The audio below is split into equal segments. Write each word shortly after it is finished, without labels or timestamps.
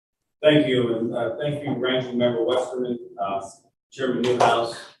Thank you, and thank you, Ranking Member Westerman, Chairman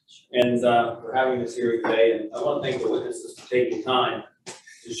Newhouse, and for having us here today. And I want to thank the witnesses for taking time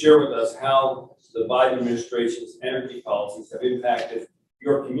to share with us how the Biden administration's energy policies have impacted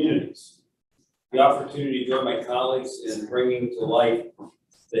your communities. The opportunity to join my colleagues in bringing to light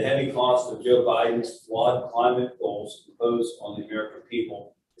the heavy cost of Joe Biden's flawed climate goals imposed on the American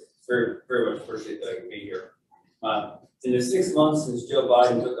people. Very, very much appreciate that I can be here. In the 6 months since Joe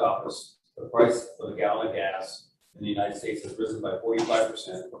Biden took office, the price of a gallon of gas in the United States has risen by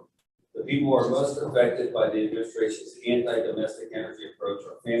 45%. The people who are most affected by the administration's anti-domestic energy approach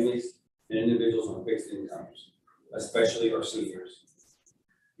are families and individuals on fixed incomes, especially our seniors.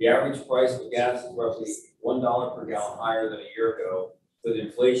 The average price of gas is roughly $1 per gallon higher than a year ago, with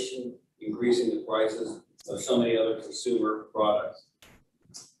inflation increasing the prices of so many other consumer products.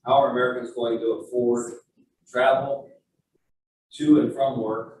 How are Americans going to afford travel to and from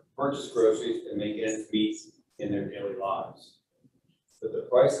work, purchase groceries, and make ends meet in their daily lives? With the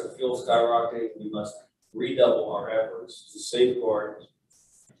price of fuel skyrocketing, we must redouble our efforts to safeguard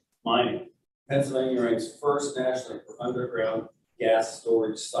mining. Pennsylvania ranks first nationally for underground gas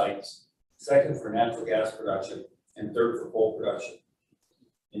storage sites, second for natural gas production, and third for coal production.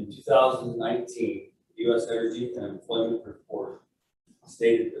 In 2019, the U.S. Energy and Employment Report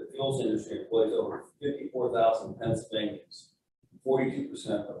stated that the fuels industry employs over 54,000 Pennsylvanians, 42%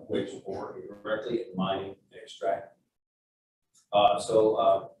 of which are working directly in mining and extracting.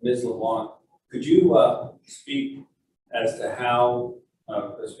 Ms. LeBlanc, could you speak to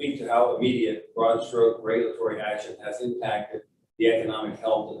how immediate broad stroke regulatory action has impacted the economic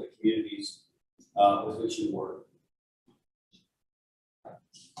health of the communities with which you work?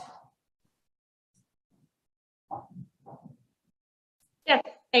 Yes,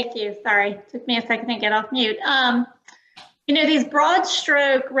 thank you. Sorry, took me a second to get off mute. These broad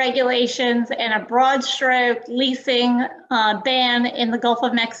stroke regulations and a broad stroke leasing ban in the Gulf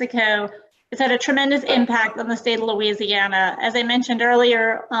of Mexico has had a tremendous impact on the state of Louisiana. As I mentioned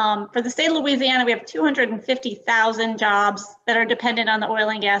earlier, for the state of Louisiana, we have 250,000 jobs that are dependent on the oil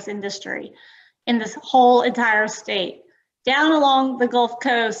and gas industry in this whole entire state. Down along the Gulf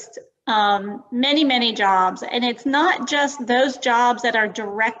Coast, many, many jobs. And it's not just those jobs that are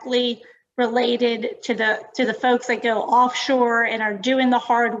directly related to the folks that go offshore and are doing the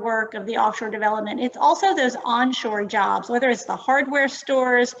hard work of the offshore development. It's also those onshore jobs, whether it's the hardware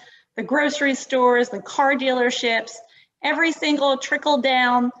stores, the grocery stores, the car dealerships. Every single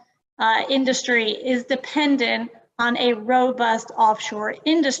trickle-down industry is dependent on a robust offshore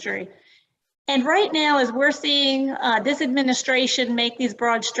industry. And right now, as we're seeing this administration make these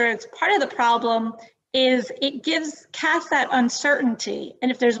broad strokes, part of the problem is it casts that uncertainty. And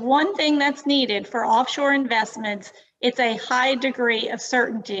if there's one thing that's needed for offshore investments, it's a high degree of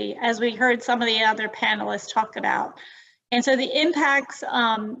certainty, as we heard some of the other panelists talk about. And so the impacts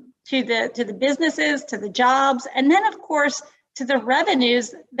to the businesses, to the jobs, and then of course to the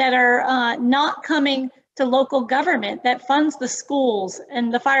revenues that are not coming to local government that funds the schools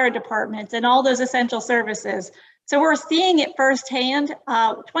and the fire departments and all those essential services. So we're seeing it firsthand.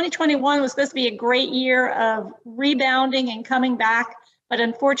 2021 was supposed to be a great year of rebounding and coming back, but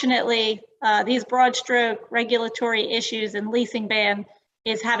unfortunately, these broad stroke regulatory issues and leasing ban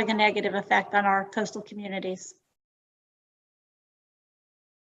is having a negative effect on our coastal communities.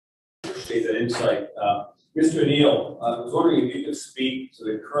 Appreciate that insight. Mr. Neal, I was wondering if you could speak to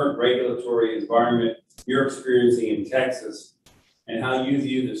the current regulatory environment you're experiencing in Texas and how you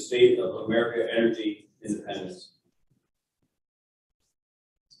view the state of American energy independence.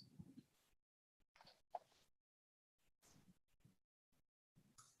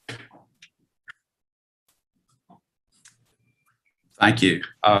 Thank you.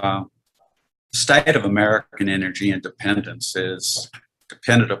 The state of American energy independence is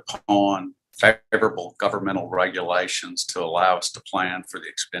dependent upon favorable governmental regulations to allow us to plan for the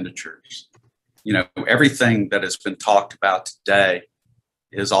expenditures. Everything that has been talked about today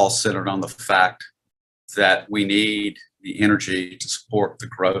is all centered on the fact that we need the energy to support the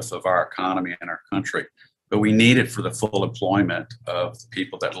growth of our economy and our country, but we need it for the full employment of the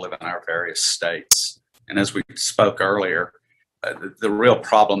people that live in our various states. And as we spoke earlier, the real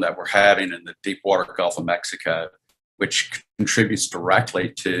problem that we're having in the Deepwater Gulf of Mexico, which contributes directly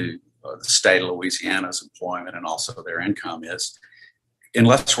to the state of Louisiana's employment and also their income, is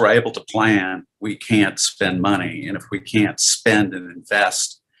unless we're able to plan, we can't spend money. And if we can't spend and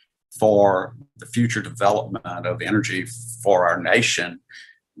invest for the future development of energy for our nation,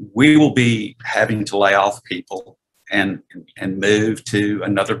 we will be having to lay off people and move to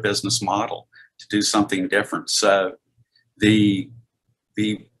another business model to do something different. So the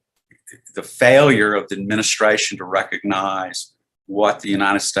the failure of the administration to recognize what the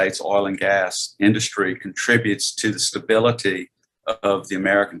United States oil and gas industry contributes to the stability of the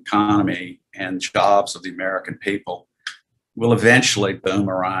American economy and jobs of the American people will eventually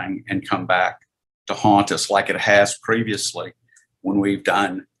boomerang and come back to haunt us like it has previously when we've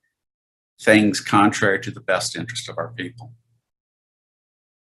done things contrary to the best interest of our people.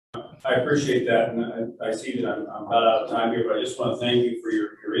 I appreciate that, and I see that I'm about out of time here, but I just want to thank you for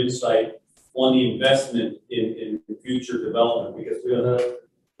your insight on the investment in future development, because without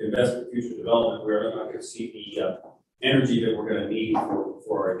investment in future development, we're not going to see the energy that we're going to need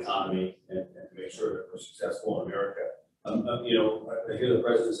for our economy and to make sure that we're successful in America. You know, I hear the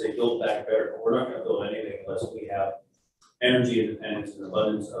president say build back better, but we're not going to build anything unless we have energy independence and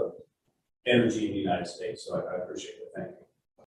abundance of energy in the United States. So I appreciate it. Thank you.